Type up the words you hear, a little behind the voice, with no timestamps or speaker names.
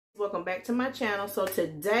welcome back to my channel. So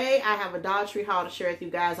today I have a Dollar Tree haul to share with you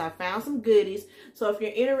guys. I found some goodies, so if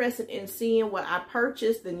you're interested in seeing what I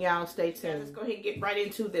purchased, then y'all stay tuned. Let's go ahead and get right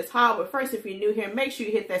into this haul. But first, if you're new here, make sure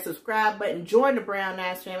you hit that subscribe button, join the Brown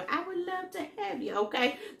Eyes family. I would love to have you,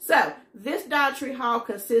 okay? So this Dollar Tree haul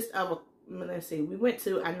consists of let's see, we went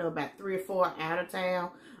to, I know, about 3 or 4 out of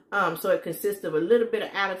town. So it consists of a little bit of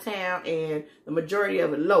out of town and the majority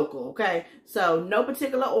of it local, okay? So no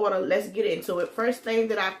particular order. Let's get into it. First thing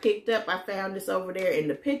that I picked up, I found this over there in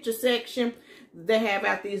the picture section. They have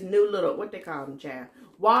out these new little, what they call them, child?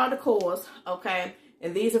 Wall decors, okay?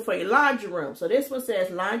 And these are for your laundry room. So this one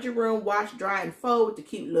says laundry room, wash, dry, and fold to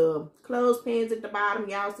keep little clothespins at the bottom.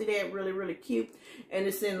 Y'all see that? Really, really cute. And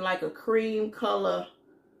it's in like a cream color.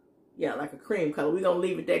 Yeah, like a cream color. We're going to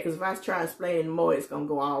leave it there because if I try to explain it more, it's going to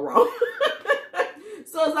go all wrong.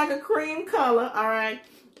 So it's like a cream color, all right?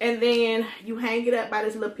 And then you hang it up by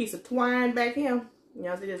this little piece of twine back here.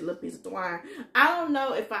 Y'all see this little piece of twine? I don't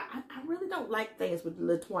know if I really don't like things with the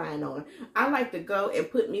little twine on it. I like to go and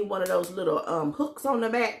put me one of those little hooks on the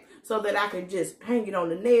back so that I can just hang it on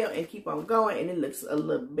the nail and keep on going, and it looks a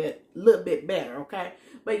little bit better, okay?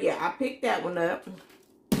 But yeah, I picked that one up.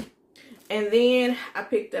 And then I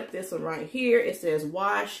picked up this one right here. It says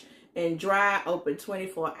wash and dry, open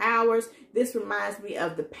 24 hours. This reminds me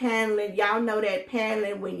of the paneling. Y'all know that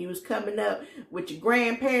paneling when you was coming up with your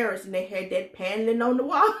grandparents and they had that paneling on the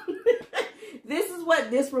wall. This is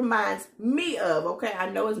what this reminds me of, okay? I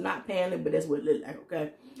know it's not paneling, but that's what it looks like,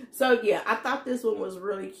 okay? So yeah, I thought this one was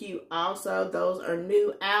really cute. Also, those are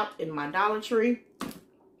new out in my Dollar Tree.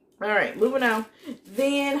 All right, moving on.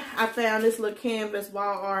 Then I found this little canvas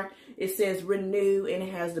wall art. It says renew, and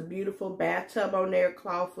it has the beautiful bathtub on there,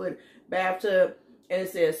 clawfoot bathtub. And it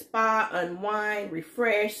says spa, unwind,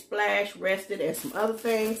 refresh, splash, rested, and some other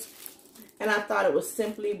things. And I thought it was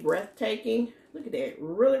simply breathtaking. Look at that.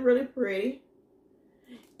 Really, really pretty.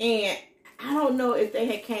 And I don't know if they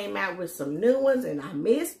had came out with some new ones and I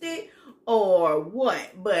missed it or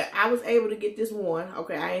what. But I was able to get this one.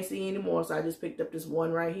 Okay, I ain't see any more, so I just picked up this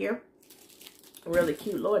one right here. Really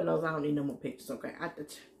cute. Lord knows I don't need no more pictures. Okay.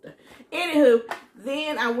 Anywho,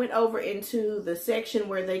 then I went over into the section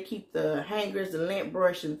where they keep the hangers, the lint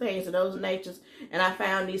brush, and things of those natures. And I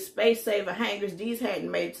found these Space Saver hangers. These hadn't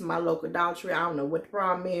made it to my local Dollar Tree. I don't know what the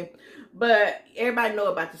problem is. But everybody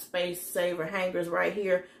know about the Space Saver hangers right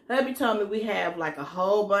here. Hubby told me we have like a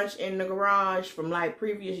whole bunch in the garage from like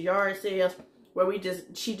previous yard sales, where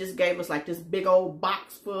she just gave us like this big old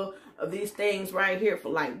box full of these things right here for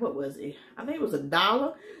like, what was it? I think it was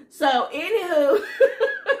 $1. So anywho,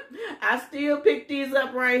 I still picked these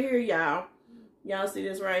up right here, y'all. Y'all see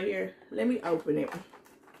this right here? Let me open it.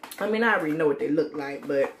 I mean, I already know what they look like,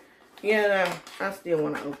 but you know, I still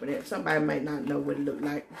want to open it. Somebody might not know what it looked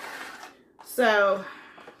like. So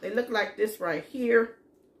they look like this right here.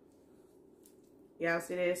 Y'all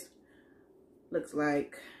see this? Looks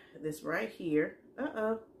like this right here.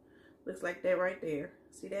 Looks like that right there.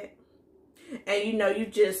 See that? And you know, you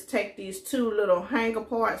just take these 2 little hanger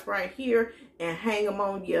parts right here and hang them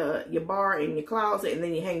on your bar in your closet, and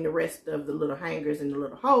then you hang the rest of the little hangers in the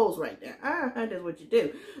little holes right there. That's what you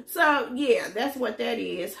do. So yeah, that's what that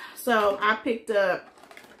is. So I picked up,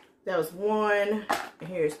 that was 1, and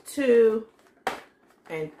here's 2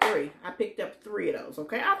 and 3. I picked up 3 of those.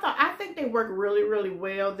 Okay, I think they work really, really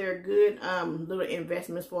well. They're good little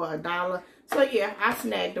investments for $1. So yeah, I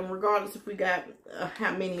snagged them regardless if we got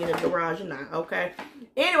how many in the garage or not. Okay,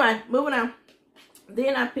 anyway, moving on.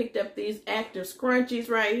 Then I picked up these active scrunchies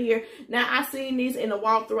right here. Now, I seen these in the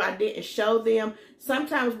walkthrough. I didn't show them.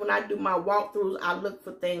 Sometimes when I do my walkthroughs, I look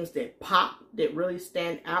for things that pop, that really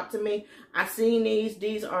stand out to me. I seen these.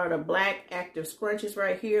 These are the black active scrunchies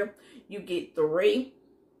right here. You get 3.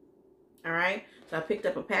 All right. So I picked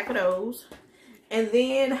up a pack of those. And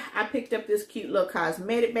then I picked up this cute little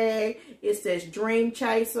cosmetic bag. It says Dream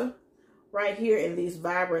Chaser right here in these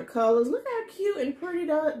vibrant colors. Look how cute and pretty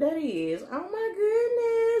that is. Oh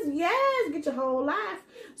my goodness. Yes, get your whole life.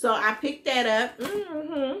 So I picked that up.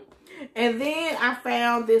 And then I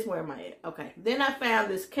found this. Where am I at? Okay. Then I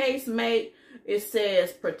found this case mate. It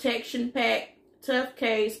says Protection Pack, Tough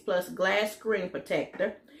Case plus Glass Screen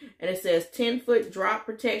Protector. And it says 10-foot drop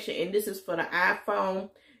protection. And this is for the iPhone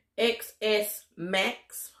XS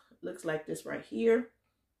Max. Looks like this right here.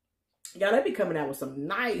 Y'all, they be coming out with some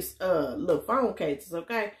nice little phone cases,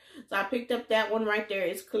 okay? So I picked up that one right there.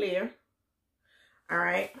 It's clear. All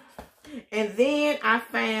right. And then I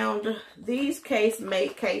found these case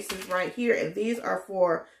mate cases right here. And these are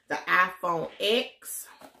for the iPhone X.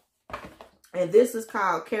 And this is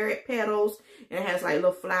called Carrot Petals. And it has like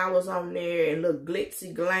little flowers on there and little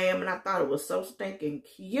glitzy glam. And I thought it was so stinking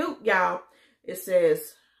cute, y'all. It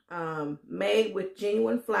says, made with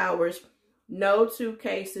genuine flowers. No two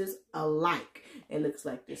cases alike. It looks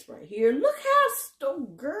like this right here. Look how,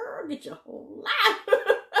 girl, get your whole life.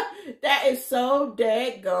 That is so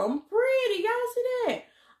daggum pretty. Y'all see that?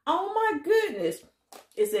 Oh my goodness.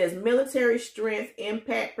 It says military strength,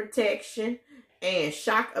 impact protection, and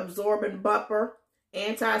shock absorbing bumper,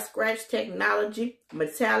 anti-scratch technology,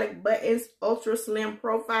 metallic buttons, ultra slim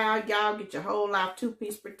profile. Y'all get your whole life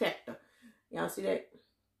 2-piece protector. Y'all see that?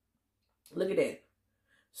 Look at that.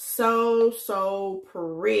 So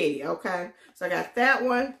pretty. Okay. So I got that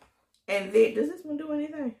one. And then, does this one do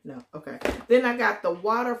anything? No. Okay. Then I got the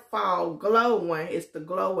Waterfall Glow one. It's the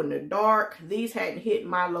glow in the dark. These hadn't hit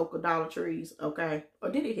my local Dollar Trees. Okay. Or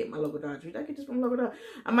did it hit my local Dollar Tree? Did I get this from local Dollar?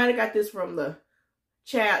 I might have got this from the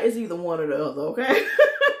child. It's either one or the other. Okay.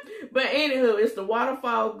 But anywho, it's the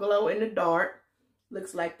Waterfall Glow in the dark.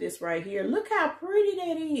 Looks like this right here. Look how pretty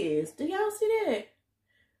that is. Do y'all see that?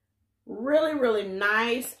 Really, really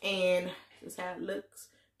nice. And this is how it looks.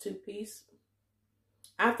 2-piece.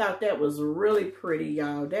 I thought that was really pretty,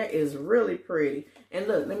 y'all. That is really pretty. And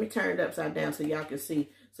look, let me turn it upside down so y'all can see.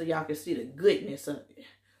 So y'all can see the goodness of it.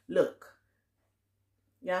 Look.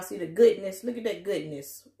 Y'all see the goodness? Look at that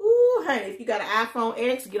goodness. Ooh, honey, if you got an iPhone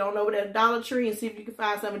X, get on over to the Dollar Tree and see if you can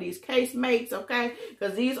find some of these case mates, okay?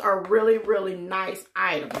 Because these are really, really nice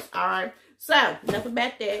items, all right? So, enough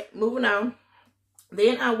about that. Moving on.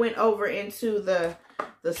 Then I went over into the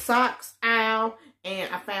socks aisle.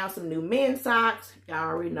 And I found some new men's socks. Y'all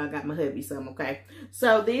already know I got my hubby some, okay?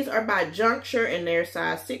 So these are by Juncture and they're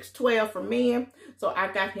size 6'12" for men. So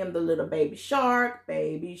I got him the little baby shark.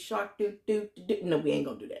 Baby shark, do. No, we ain't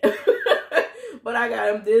gonna do that. But I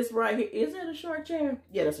got him this right here. Is that a shark chair?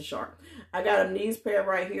 Yeah, that's a shark. I got him these pair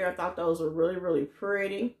right here. I thought those were really, really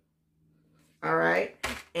pretty. All right.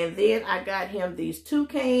 And then I got him these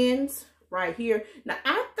toucans right here. Now,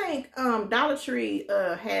 I think Dollar Tree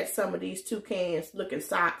had some of these toucans looking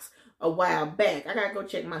socks a while back. I gotta go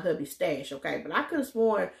check my hubby's stash, okay? But I could have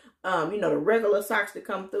sworn, you know, the regular socks that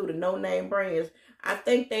come through, the no-name brands, I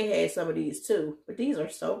think they had some of these too. But these are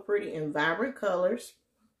so pretty in vibrant colors.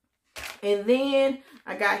 And then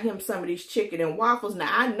I got him some of these chicken and waffles. Now,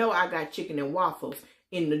 I know I got chicken and waffles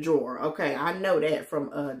in the drawer, okay? I know that from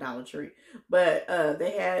Dollar Tree. But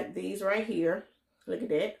they had these right here. Look at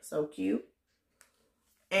that. So cute.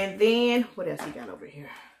 And then, what else he got over here?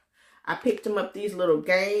 I picked him up these little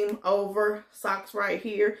Game Over socks right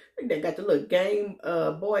here. I think they got the little Game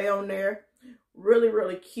Boy on there. Really,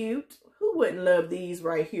 really cute. Who wouldn't love these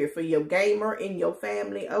right here for your gamer in your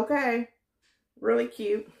family? Okay. Really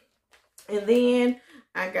cute. And then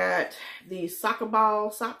I got these soccer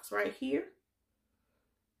ball socks right here.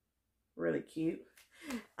 Really cute.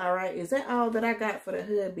 All right. Is that all that I got for the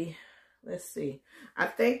hubby? Let's see. I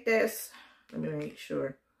think that's, let me make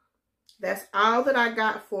sure. That's all that I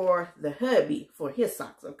got for the hubby, for his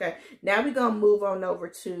socks, okay? Now we're going to move on over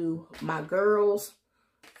to my girls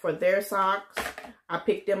for their socks. I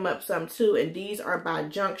picked them up some too, and these are by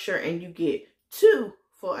Juncture, and you get 2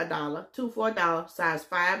 for $1. 2 for $1, size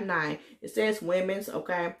 5'9". It says women's,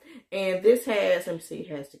 okay? And this has, let me see,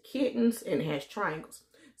 it has the kittens and it has triangles.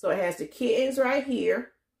 So it has the kittens right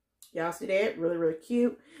here. Y'all see that? Really, really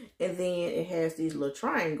cute. And then it has these little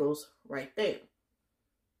triangles right there.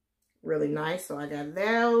 Really nice. So I got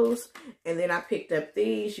those. And then I picked up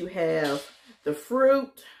these. You have the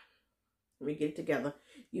fruit. Let me get it together.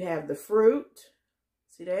 You have the fruit.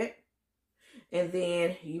 See that? And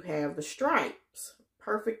then you have the stripes.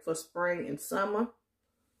 Perfect for spring and summer.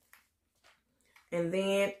 And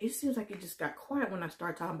then it seems like it just got quiet when I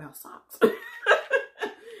started talking about socks.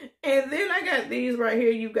 And then I got these right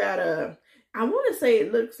here. You got I want to say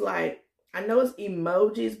it looks like, I know it's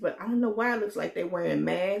emojis, but I don't know why it looks like they're wearing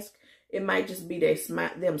masks. It might just be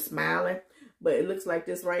them smiling, but it looks like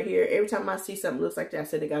this right here. Every time I see something that looks like that, I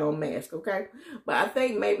said they got on mask, okay? But I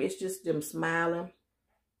think maybe it's just them smiling.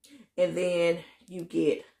 And then you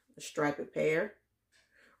get a striped pair.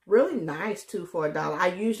 Really nice, 2 for $1. I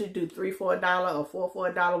usually do 3 for $1 or 4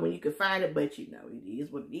 for $1 when you can find it, but you know, it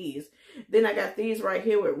is what it is. Then I got these right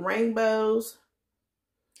here with rainbows.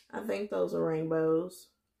 I think those are rainbows.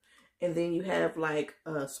 And then you have like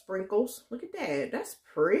sprinkles. Look at that. That's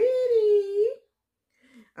pretty.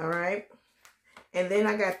 All right. And then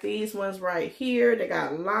I got these ones right here. They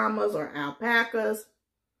got llamas or alpacas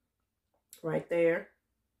right there.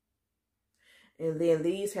 And then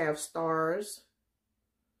these have stars.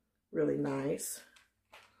 Really nice.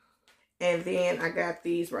 And then I got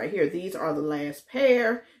these right here. These are the last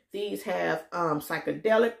pair. These have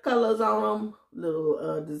psychedelic colors on them,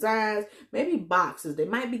 little designs, maybe boxes. They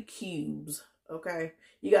might be cubes, okay?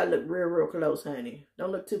 You gotta look real close, honey.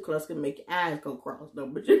 Don't look too close, gonna make your eyes go cross though.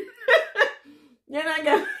 But you, then I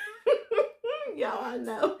got, y'all, I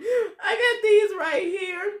know. I got these right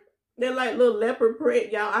here. They're like little leopard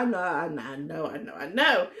print, y'all. I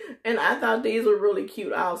know. And I thought these were really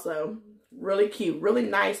cute also. Really cute, really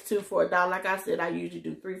nice too for $1. Like I said, I usually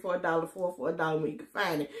do 3 for $1, 4 for $1 when you can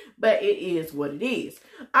find it. But it is what it is.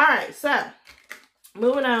 All right, so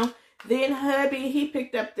moving on. Then hubby, he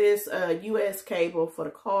picked up this US cable for the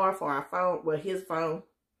car, for our phone, well, his phone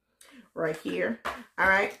right here. All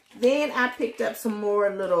right. Then I picked up some more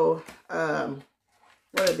little,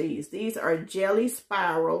 what are these? These are jelly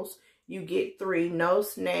spirals. You get 3, no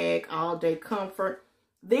snag, all day comfort.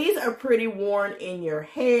 These are pretty worn in your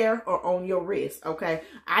hair or on your wrist, okay?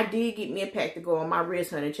 I did get me a pack to go on my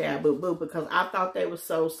wrist, honey child, boo boo, because I thought they were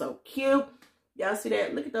so cute. Y'all see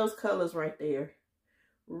that? Look at those colors right there.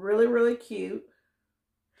 Really cute.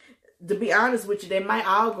 To be honest with you, they might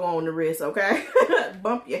all go on the wrist, okay?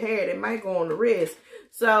 Bump your hair, they might go on the wrist.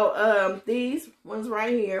 So, these ones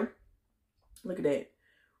right here, look at that.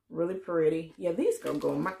 Really pretty. Yeah, these gonna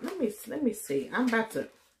go on my, let me see. I'm about to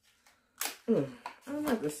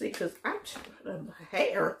see, because I'm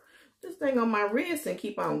hair this thing on my wrist and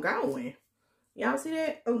keep on going. Y'all see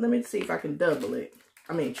that? Oh, let me see if I can double it.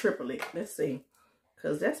 I mean triple it. Let's see,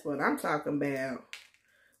 because that's what I'm talking about.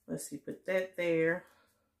 Let's see, put that there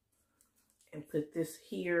and put this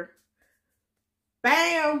here.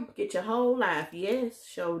 Bam! Get your whole life. Yes,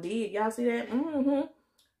 sure did. Y'all see that?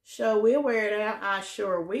 Sure will wear it out. I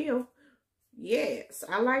sure will. Yes,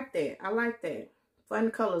 I like that. I like that. Fun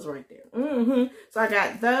colors right there. So I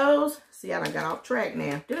got those. See, I done got off track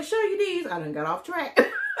now. Did I show you these? I done got off track.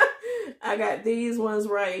 I got these ones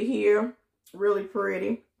right here. Really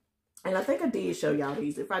pretty. And I think I did show y'all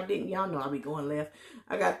these. If I didn't, y'all know I'll be going left.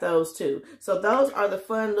 I got those too. So those are the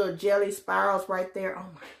fun little jelly spirals right there. Oh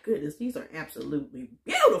my goodness. These are absolutely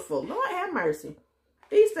beautiful. Lord have mercy.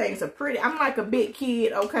 These things are pretty. I'm like a big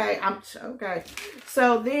kid, okay? Okay.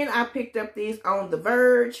 So then I picked up these on The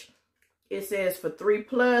Verge. It says for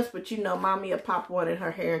 3+, but you know, mommy will pop one in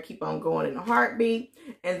her hair and keep on going in a heartbeat.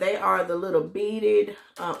 And they are the little beaded,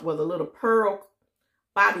 well, the little pearl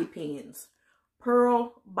bobby pins.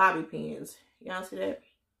 Pearl bobby pins. Y'all see that?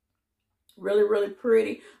 Really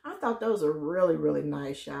pretty. I thought those are really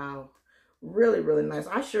nice, y'all. Really nice.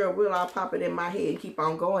 I sure will. I'll pop it in my head and keep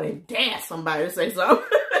on going and dance somebody to say so.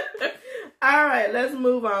 All right, let's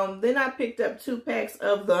move on. Then I picked up 2 packs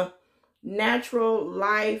of the Natural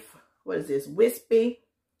Life, what is this? Wispy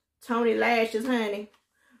Tony Lashes, honey.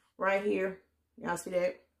 Right here. Y'all see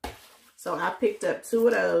that? So I picked up 2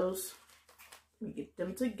 of those. Let me get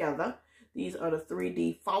them together. These are the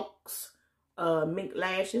 3D Fox mink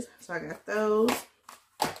lashes. So I got those.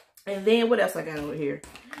 And then what else I got over here?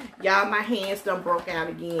 Y'all, my hands done broke out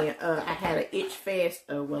again. I had an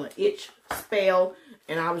an itch spell,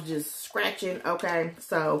 and I was just scratching, okay?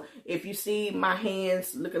 So if you see my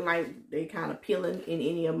hands looking like they kind of peeling in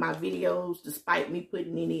any of my videos, despite me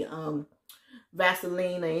putting any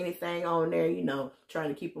Vaseline or anything on there, you know, trying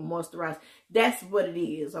to keep them moisturized, that's what it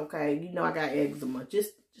is, okay? You know I got eczema.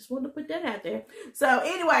 Just wanted to put that out there. So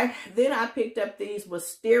anyway, then I picked up these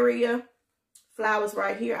wisteria flowers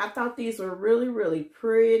right here. I thought these were really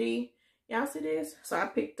pretty. Y'all see this? So I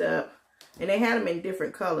picked up, and they had them in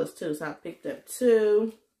different colors too. So I picked up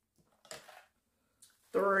 2,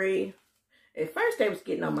 3. At first they was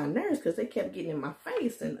getting on my nerves because they kept getting in my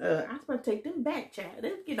face, and I was about to take them back, child.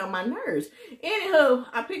 They was getting on my nerves. Anywho,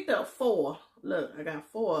 I picked up 4. Look, I got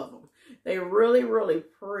 4 of them. They're really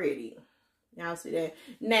pretty. Y'all see that?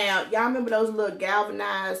 Now, y'all remember those little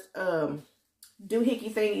galvanized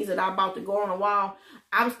doohickey thingies that I bought to go on the wall?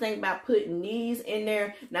 I was thinking about putting these in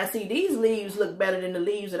there. Now, see, these leaves look better than the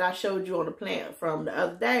leaves that I showed you on the plant from the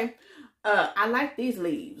other day. I like these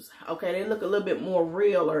leaves. Okay, they look a little bit more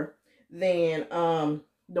realer than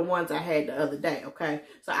the ones I had the other day. Okay,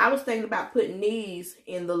 so I was thinking about putting these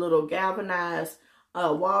in the little galvanized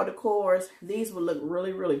wall decors. These would look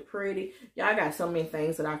really pretty. Y'all got so many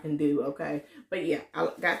things that I can do, okay? But yeah, I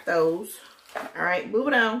got those. All right,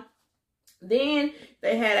 moving on. Then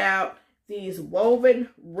they had out these woven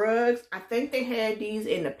rugs. I think they had these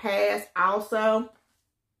in the past also.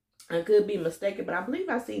 I could be mistaken, but I believe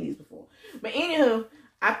I've seen these before. But anywho,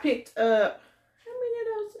 I picked up, how many of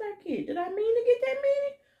those did I get? Did I mean to get that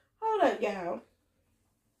many? Hold up, y'all.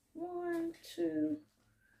 1, 2,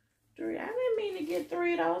 3. I didn't mean to get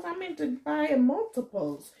 3 of those. I meant to buy in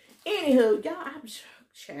multiples. Anywho, y'all, I'm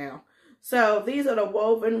child. So these are the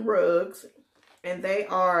woven rugs. And they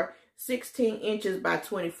are 16 inches by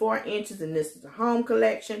 24 inches. And this is a home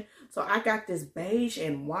collection. So I got this beige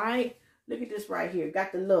and white. Look at this right here.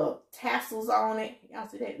 Got the little tassels on it. Y'all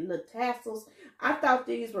see that? Little tassels. I thought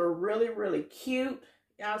these were really, really cute.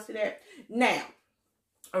 Y'all see that? Now,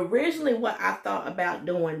 originally what I thought about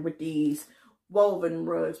doing with these woven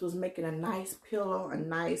rugs was making a nice pillow, a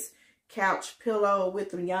nice couch pillow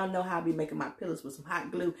with them. Y'all know how I be making my pillows with some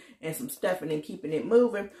hot glue and some stuffing and keeping it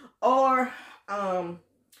moving. Or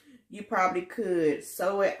you probably could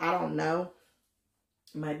sew it. I don't know.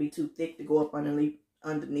 It might be too thick to go up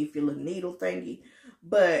underneath your little needle thingy.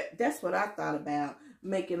 But that's what I thought about.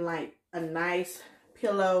 Making like a nice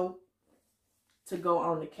pillow to go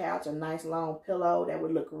on the couch. A nice long pillow that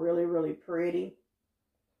would look really, really pretty.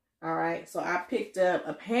 All right. So I picked up,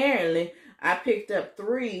 apparently, I picked up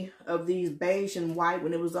 3 of these beige and white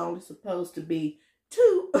when it was only supposed to be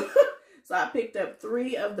 2. So I picked up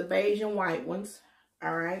 3 of the beige and white ones.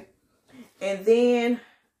 All right. And then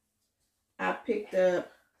I picked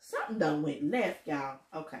up, something done went left, y'all.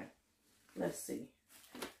 Okay. Let's see.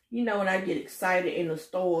 You know, when I get excited in the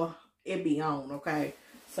store, it be on, okay?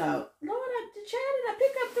 So, Lord, did I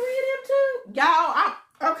pick up 3 of them too?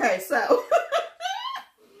 Y'all, okay, so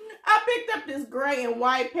I picked up this gray and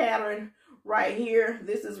white pattern right here.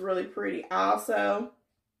 This is really pretty also.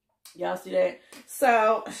 Y'all see that?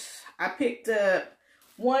 So, I picked up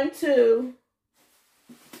 1, 2,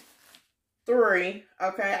 3.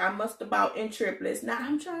 Okay, I must have bought in triplets. Now,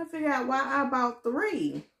 I'm trying to figure out why I bought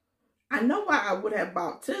 3. I know why I would have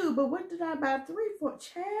bought 2, but what did I buy 3 for?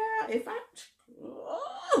 Child,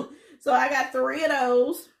 so I got 3 of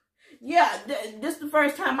those. Yeah, this is the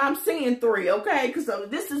first time I'm seeing 3, okay? Because so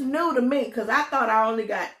this is new to me, because I thought I only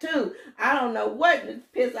got 2. I don't know what the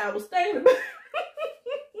piss I was thinking about.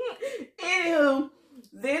 Anywho,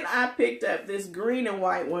 then I picked up this green and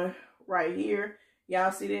white one right here.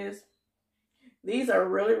 Y'all see this? These are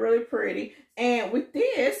really, really pretty. And with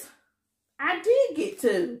this, I did get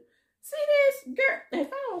 2. See this? Girl, if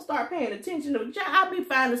I don't start paying attention to I'll be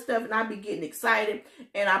finding stuff and I'll be getting excited.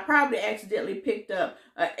 And I probably accidentally picked up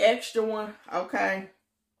an extra one. Okay.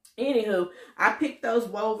 Anywho, I picked those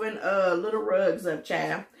woven little rugs up,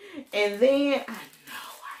 child. And then, I know.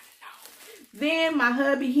 Then my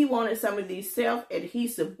hubby, he wanted some of these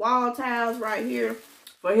self-adhesive wall tiles right here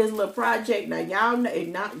for his little project. Now, y'all know,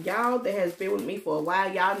 y'all that has been with me for a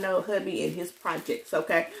while, y'all know hubby and his projects,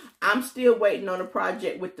 okay? I'm still waiting on a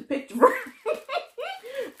project with the picture frame.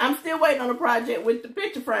 I'm still waiting on a project with the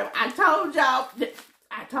picture frame. I told y'all,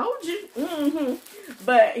 I told you.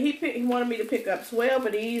 But he wanted me to pick up 12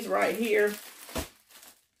 of these right here.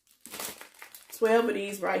 12 of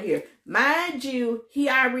these right here. Mind you, he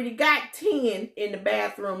already got 10 in the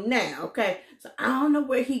bathroom now, okay? So I don't know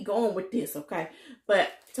where he going with this, okay?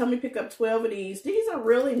 But tell me to pick up 12 of these. These are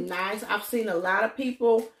really nice. I've seen a lot of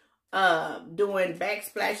people doing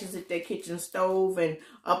backsplashes at their kitchen stove and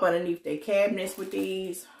up underneath their cabinets with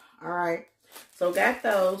these. All right. So got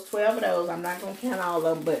those, 12 of those. I'm not going to count all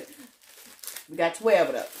of them, but we got 12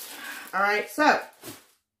 of those. All right. So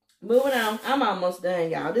moving on. I'm almost done,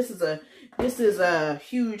 y'all. This is a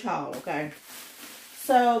huge haul, okay?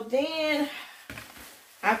 So then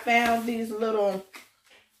I found these little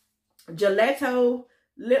Gelato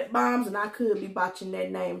lip balms, and I could be botching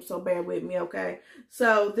that name, so bear with me, okay?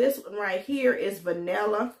 So this one right here is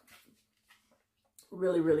vanilla.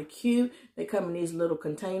 Really, really cute. They come in these little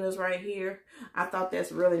containers right here. I thought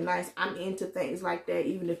that's really nice. I'm into things like that.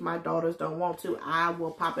 Even if my daughters don't want to, I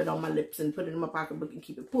will pop it on my lips and put it in my pocketbook and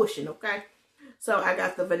keep it pushing, okay? So I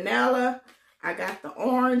got the vanilla. I got the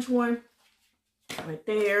orange one right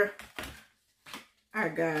there. I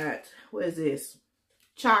got, what is this?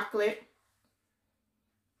 Chocolate.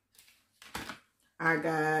 I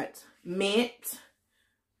got mint.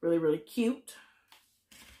 Really, really cute.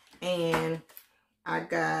 And I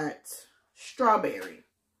got strawberry.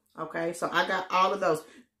 Okay, so I got all of those.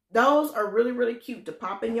 Those are really, really cute to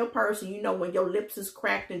pop in your purse. And you know, when your lips is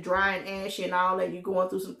cracked and dry and ashy and all that, you're going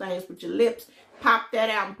through some things with your lips, pop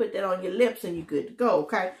that out and put that on your lips and you're good to go,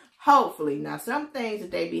 okay? Hopefully. Now, some things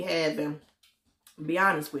that they be having, I'll be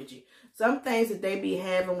honest with you, some things that they be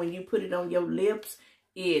having when you put it on your lips,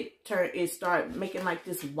 it start making like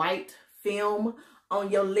this white film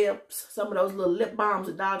on your lips. Some of those little lip balms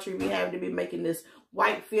at Dollar Tree be having to be making this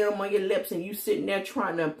white film on your lips, and you sitting there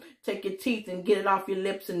trying to take your teeth and get it off your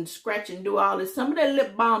lips and scratch and do all this. Some of their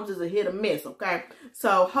lip balms is a hit or miss, okay?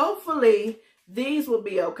 So hopefully these will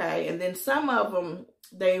be okay. And then some of them,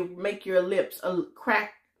 they make your lips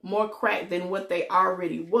more cracked than what they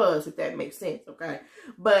already was, if that makes sense, okay?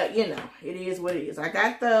 But, you know, it is what it is. I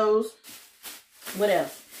got those. What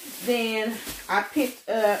else? Then I picked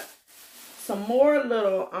up some more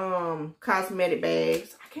little cosmetic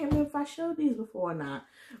bags. I can't remember if I showed these before or not.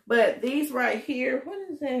 But these right here, what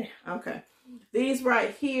is that? Okay. These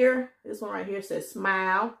right here, this one right here says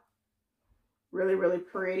Smile. Really, really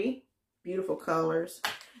pretty. Beautiful colors.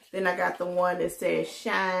 Then I got the one that says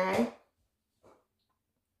Shine.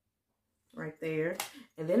 Right there.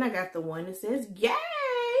 And then I got the one that says Yay!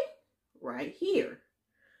 Right here.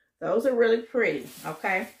 Those are really pretty,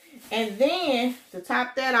 okay? And then, to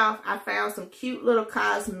top that off, I found some cute little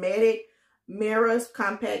cosmetic mirrors,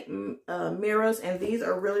 compact mirrors, and these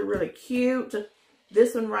are really, really cute.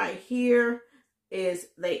 This one right here is,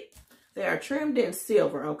 they are trimmed in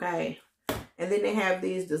silver, okay? And then they have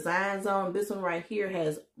these designs on. This one right here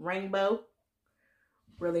has rainbow.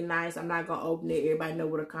 Really nice. I'm not going to open it. Everybody know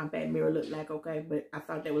what a compact mirror look like, okay? But I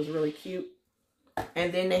thought that was really cute.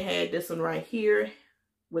 And then they had this one right here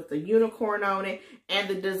with the unicorn on it. And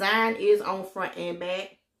the design is on front and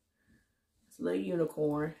back. It's a little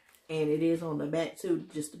unicorn. And it is on the back too.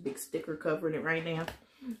 Just a big sticker covering it right now.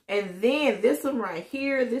 And then this one right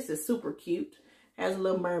here. This is super cute. Has a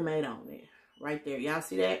little mermaid on it. Right there. Y'all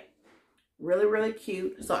see that? Really, really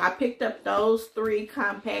cute. So I picked up those 3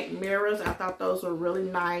 compact mirrors. I thought those were really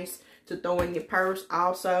nice to throw in your purse.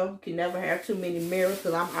 Also, you can never have too many mirrors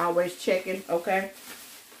because I'm always checking, okay?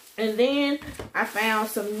 And then I found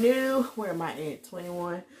some new, where am I at?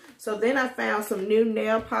 21. So then I found some new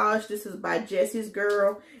nail polish. This is by Jessie's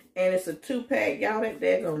Girl. And it's a 2-pack. Y'all, that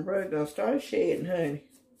daggone bird gonna start shedding, honey.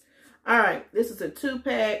 Alright, this is a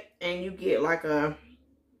 2-pack. And you get like a,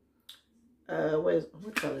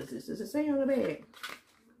 what color is this? Does it say on the bag?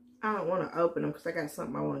 I don't want to open them because I got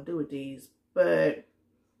something I want to do with these. But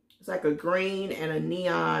it's like a green and a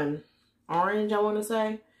neon orange, I want to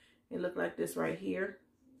say. It look like this right here.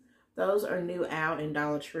 Those are new out in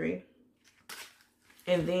Dollar Tree.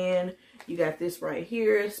 And then you got this right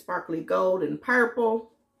here, sparkly gold and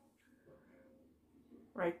purple.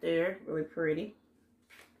 Right there, really pretty.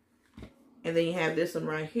 And then you have this one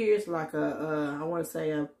right here. It's like a, I want to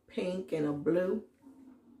say a pink and a blue.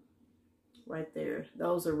 Right there.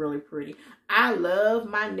 Those are really pretty. I love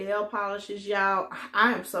my nail polishes, y'all.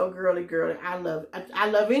 I am so girly. I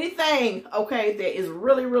love anything, okay, that is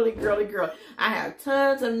really, really girly. I have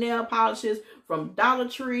tons of nail polishes from Dollar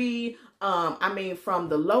Tree. I mean, from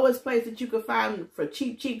the lowest place that you can find them, for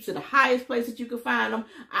cheap to the highest place that you can find them.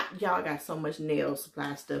 Y'all got so much nail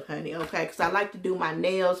supply stuff, honey, okay? Because I like to do my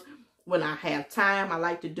nails when I have time. I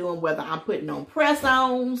like to do them whether I'm putting on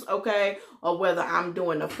press-ons, okay, or whether I'm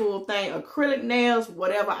doing the full thing, acrylic nails,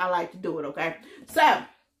 whatever, I like to do it, okay? So,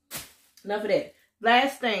 enough of that.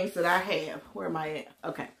 Last things that I have, where am I at?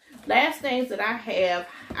 Okay. Last things that I have,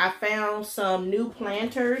 I found some new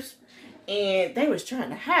planters, and they was trying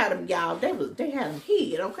to hide them, y'all. They had them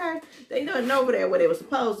hid, okay? They didn't know over there where they were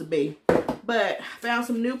supposed to be. But I found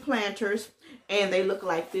some new planters. And they look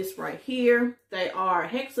like this right here. They are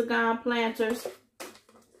hexagon planters.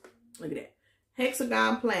 Look at that.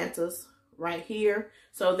 Hexagon planters right here.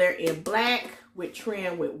 So they're in black with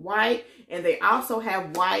trim with white. And they also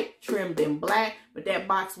have white trimmed in black. But that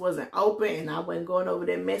box wasn't open and I wasn't going over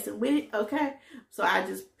there messing with it. Okay. So I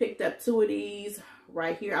just picked up 2 of these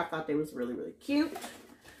right here. I thought they was really, really cute.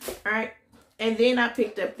 All right. And then I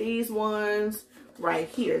picked up these ones right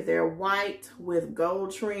here. They're white with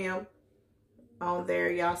gold trim on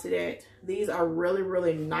there. Y'all see that? These are really,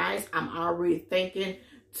 really nice. I'm already thinking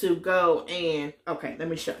to go and, okay, let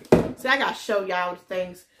me show you. See, I got to show y'all the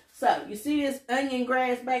things. So, you see this onion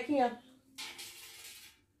grass back here?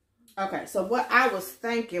 Okay, so what I was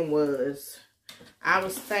thinking was,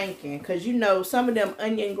 because you know, some of them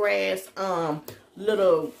onion grass,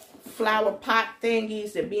 little flower pot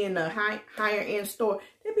thingies that be in the higher end store,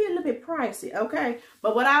 they be a little bit pricey, okay?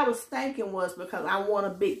 But what I was thinking was, because I want a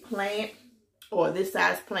big plant, or this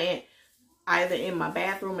size plant, either in my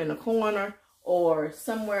bathroom in the corner or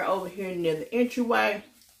somewhere over here near the entryway.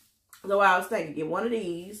 So I was thinking, get one of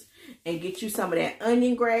these and get you some of that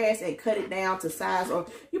onion grass and cut it down to size. Or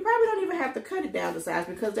you probably don't even have to cut it down to size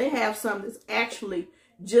because they have some that's actually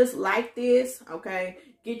just like this, okay?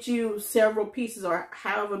 Get you several pieces or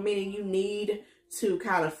however many you need to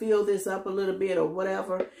kind of fill this up a little bit or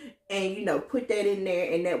whatever. And, you know, put that in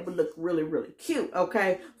there and that would look really, really cute,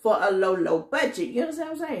 okay? For a low budget. You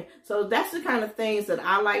understand what I'm saying? So that's the kind of things that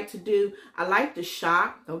I like to do. I like to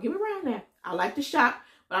shop. Don't get me wrong now. I like to shop,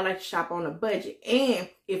 but I like to shop on a budget. And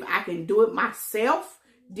if I can do it myself,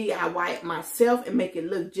 DIY it myself and make it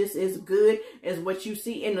look just as good as what you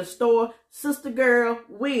see in the store, sister girl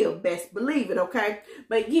will, best believe it, okay?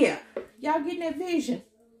 But yeah, y'all getting that vision?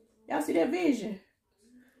 Y'all see that vision?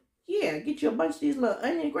 yeah, get you a bunch of these little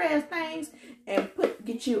onion grass things and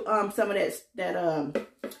get you some of that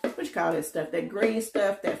what you call that stuff, that green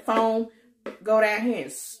stuff, that foam. Go down here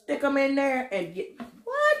and stick them in there and get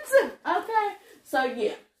what? Okay, so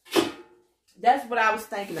yeah, that's what I was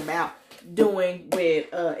thinking about doing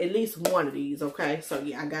with at least one of these. Okay, so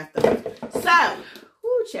yeah, I got those. So,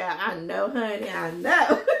 whoo, child, I know, honey, I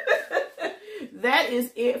know. That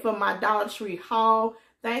is it for my Dollar Tree haul.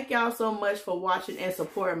 Thank y'all so much for watching and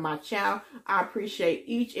supporting my channel. I appreciate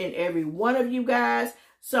each and every one of you guys.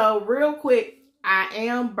 So real quick, I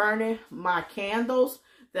am burning my candles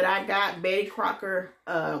that I got, Betty Crocker,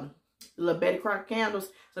 little Betty Crocker candles.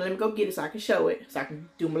 So let me go get it so I can show it, so I can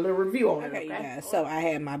do my little review on it. Okay, you guys. So I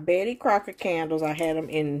had my Betty Crocker candles. I had them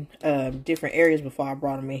in different areas before I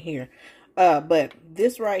brought them in here. But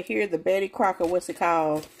this right here, the Betty Crocker, what's it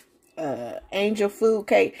called? Angel food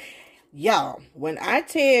cake. Y'all, when I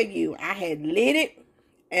tell you I had lit it,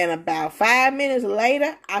 and about 5 minutes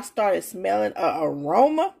later, I started smelling an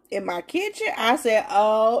aroma in my kitchen. I said,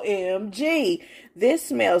 OMG, this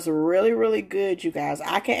smells really, really good, you guys.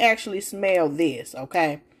 I can actually smell this,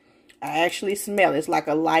 okay? I actually smell it. It's like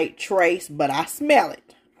a light trace, but I smell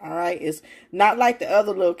it, all right? It's not like the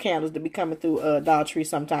other little candles that be coming through Dollar Tree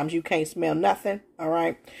sometimes. You can't smell nothing, all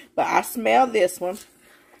right? But I smell this one.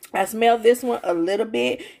 I smell this one a little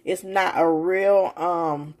bit. It's not a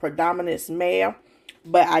real predominant smell,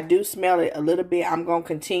 but I do smell it a little bit. I'm going to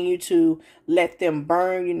continue to let them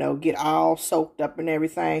burn, you know, get all soaked up and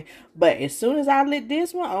everything. But as soon as I lit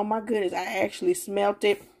this one, oh my goodness, I actually smelt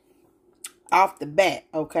it off the bat,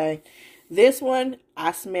 okay? This one,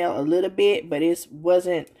 I smell a little bit, but it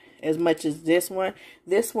wasn't as much as this one.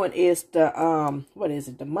 This one is the, what is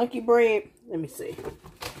it, the monkey bread? Let me see.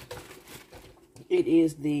 It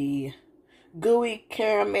is the gooey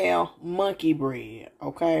caramel monkey bread,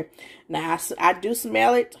 okay? Now, I do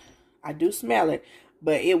smell it. I do smell it,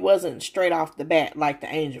 but it wasn't straight off the bat like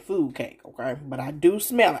the angel food cake, okay? But I do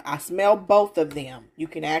smell it. I smell both of them. You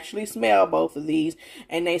can actually smell both of these,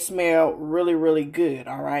 and they smell really, really good,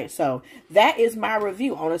 all right? So, that is my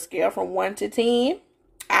review. On a scale from 1 to 10,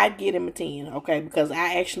 I'd give them a 10, okay? Because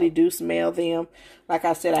I actually do smell them. Like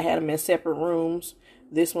I said, I had them in separate rooms.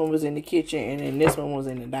 This one was in the kitchen, and then this one was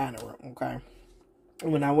in the dining room, okay?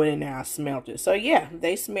 When I went in there, I smelled it. So, yeah,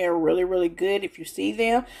 they smell really, really good. If you see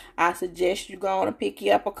them, I suggest you go on and pick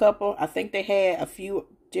you up a couple. I think they had a few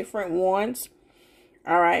different ones.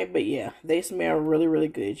 All right, but, yeah, they smell really, really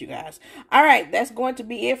good, you guys. All right, that's going to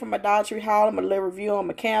be it for my Dollar Tree haul, my little review on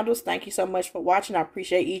my candles. Thank you so much for watching. I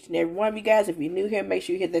appreciate each and every one of you guys. If you're new here, make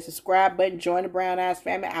sure you hit that subscribe button. Join the Brown Eyes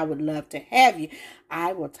family. I would love to have you.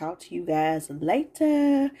 I will talk to you guys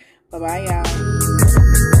later. Bye-bye,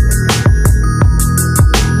 y'all.